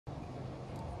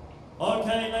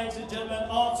Okay, ladies and gentlemen,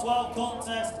 our 12th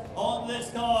contest on this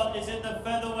card is in the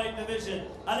featherweight division,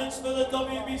 and it's for the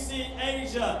WBC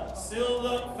Asia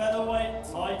Silver Featherweight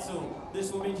title.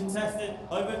 This will be contested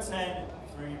over 10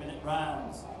 3-minute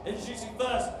rounds. Introducing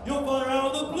first, your fighter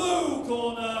out of the blue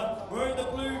corner, wearing the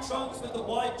blue trunks with the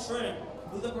white trim,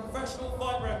 with a professional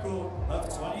fight record of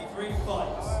 23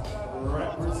 fights,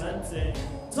 representing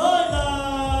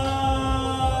Thailand.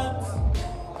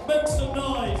 Make some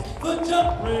noise for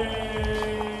Chakkit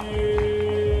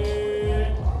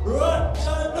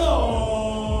Ratchakhot.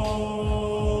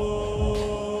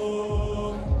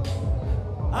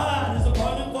 And his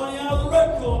opponent fighting out of the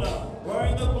red corner,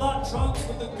 wearing the black trunks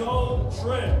with the gold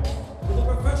trim, with a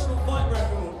professional fight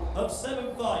record of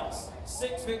 7 fights,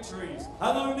 6 victories,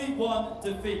 and only 1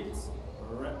 defeat.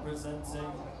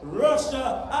 Representing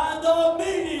Russia and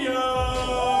Armenia.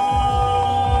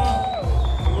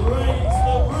 Raise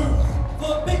the roof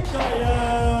for Mikael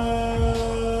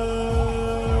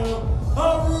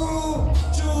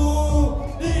Arutyunyan.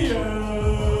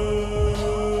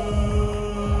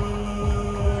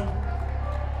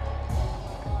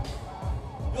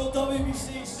 Your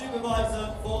WBC supervisor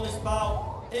for this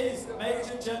bout is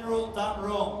Major General Dan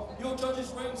Rong. Your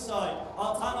judges ringside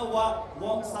are Tanawat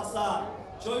Wongsasan,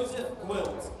 Joseph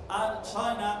Gwilt, and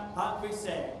China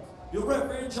Patrisek. Your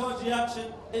referee in charge of the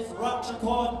action is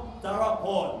Ratchakhot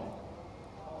Darapon.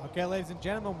 Okay, ladies and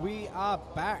gentlemen, we are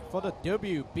back for the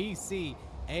WBC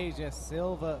Asia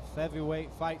Silver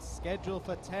Featherweight fight scheduled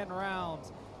for 10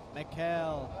 rounds.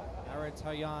 Mikael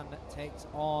Arutyunyan takes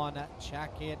on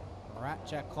Chakkit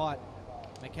Ratchakhot.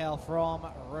 Mikael from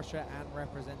Russia and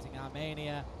representing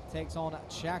Armenia takes on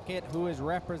Chakkit, who is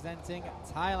representing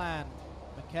Thailand.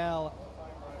 Mikael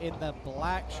in the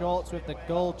black shorts with the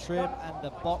gold trim and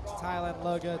the box Thailand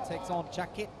logo takes on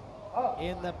Chakkit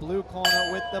in the blue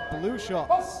corner with the blue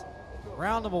shorts.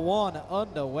 Round number 1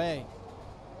 underway.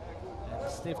 And a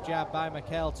stiff jab by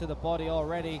Mikael to the body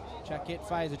already. Chakkit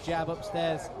fires a jab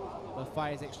upstairs. Both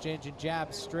fighters exchanging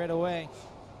jabs straight away.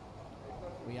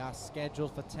 We are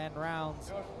scheduled for 10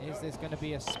 rounds. Is this going to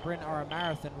be a sprint or a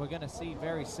marathon? We're going to see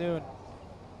very soon.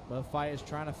 Both fighters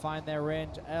trying to find their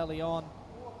range early on.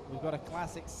 We've got a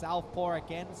classic southpaw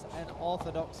against an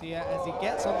orthodox here as he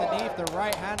gets underneath the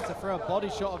right hand to throw a body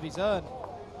shot of his own.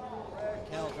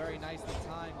 Mikael very nicely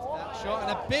timed that shot,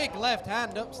 and a big left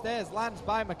hand upstairs lands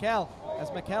by Mikael as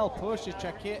Mikael pushes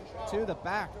Chakkit to the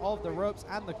back of the ropes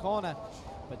and the corner,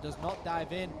 but does not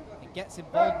dive in. He gets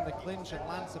involved in the clinch and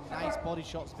lands some nice body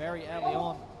shots very early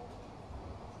on.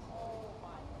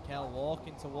 Mikael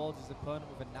walking towards his opponent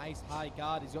with a nice high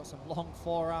guard. He's got some long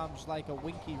forearms like a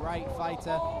winky right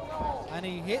fighter, and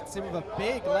he hits him with a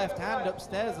big left hand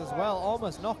upstairs as well,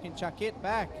 almost knocking Chakkit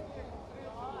back.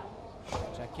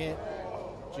 Chakkit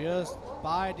just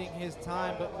biding his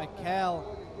time, but Mikael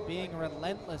being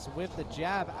relentless with the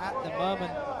jab at the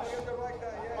moment.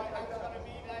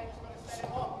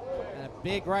 And a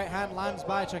big right hand lands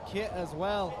by Chakkit as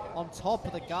well on top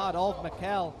of the guard of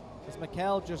Mikael, as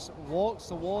Mikael just walks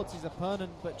towards his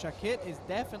opponent, but Chakkit is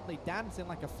definitely dancing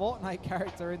like a Fortnite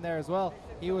character in there as well.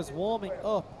 He was warming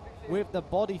up with the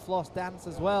body floss dance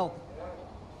as well.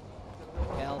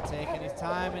 Mikael taking his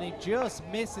time, and he just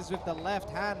misses with the left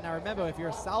hand. Now remember, if you're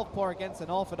a southpaw against an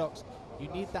orthodox, you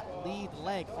need that lead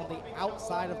leg on the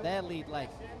outside of their lead leg.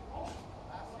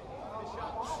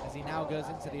 As he now goes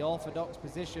into the orthodox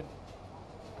position.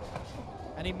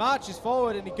 And he marches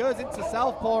forward and he goes into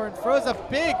southpaw and throws a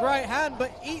big right hand,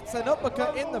 but eats an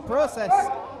uppercut in the process.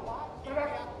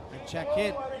 And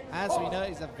Chakkit, as we know,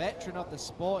 is a veteran of the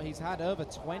sport. He's had over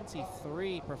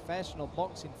 23 professional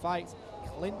boxing fights.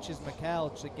 Clinches Mikael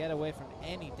to get away from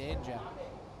any danger.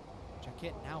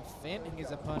 Chakkit now feinting his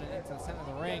opponent into the center of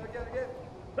the ring.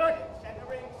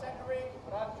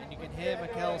 And you can hear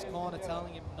Mikael's corner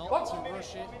telling him not to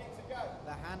rush it.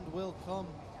 The hand will come.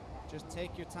 Just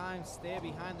take your time, stay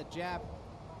behind the jab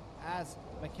as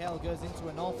Mikael goes into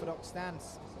an orthodox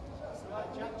stance.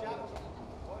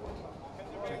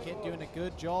 Chakkit doing a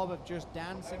good job of just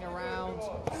dancing around,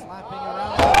 slapping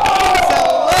around. It's a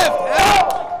left hand!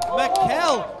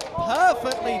 Mikael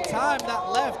perfectly timed that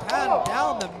left hand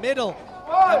down the middle.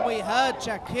 And we heard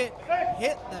Chakkit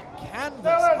hit the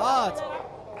canvas hard.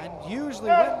 And usually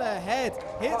when their head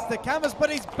hits the canvas, but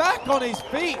he's back on his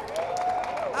feet.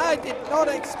 I did not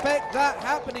expect that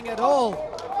happening at all.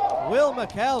 Will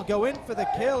Mikael go in for the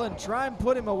kill and try and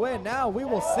put him away now? We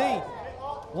will see.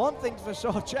 One thing's for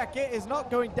sure, Chakkit is not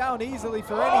going down easily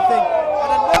for anything.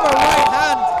 And another right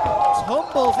hand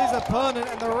tumbles his opponent,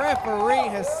 and the referee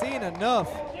has seen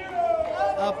enough.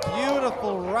 A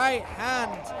beautiful right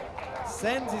hand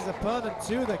sends his opponent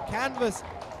to the canvas.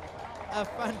 a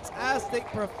fantastic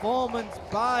performance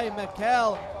by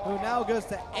Mikael, who now goes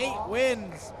to 8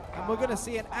 wins. And we're going to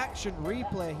see an action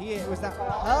replay here. It was that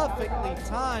perfectly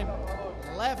timed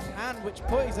left hand which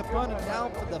put his opponent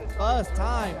down for the first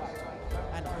time.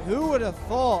 And who would have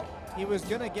thought he was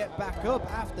going to get back up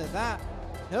after that?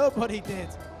 Nobody did.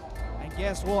 And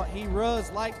guess what? He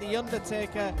rose like the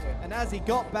Undertaker, and as he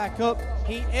got back up,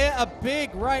 he hit a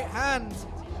big right hand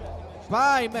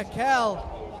by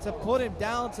Mikael to put him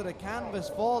down to the canvas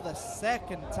for the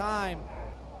second time.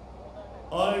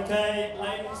 Okay,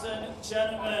 ladies and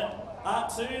gentlemen, at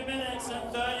 2 minutes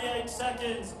and 38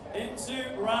 seconds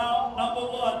into round number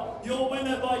 1, your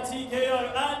winner by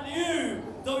TKO and new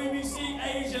WBC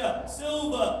Asia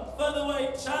Silver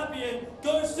Featherweight Champion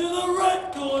goes to the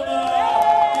red corner.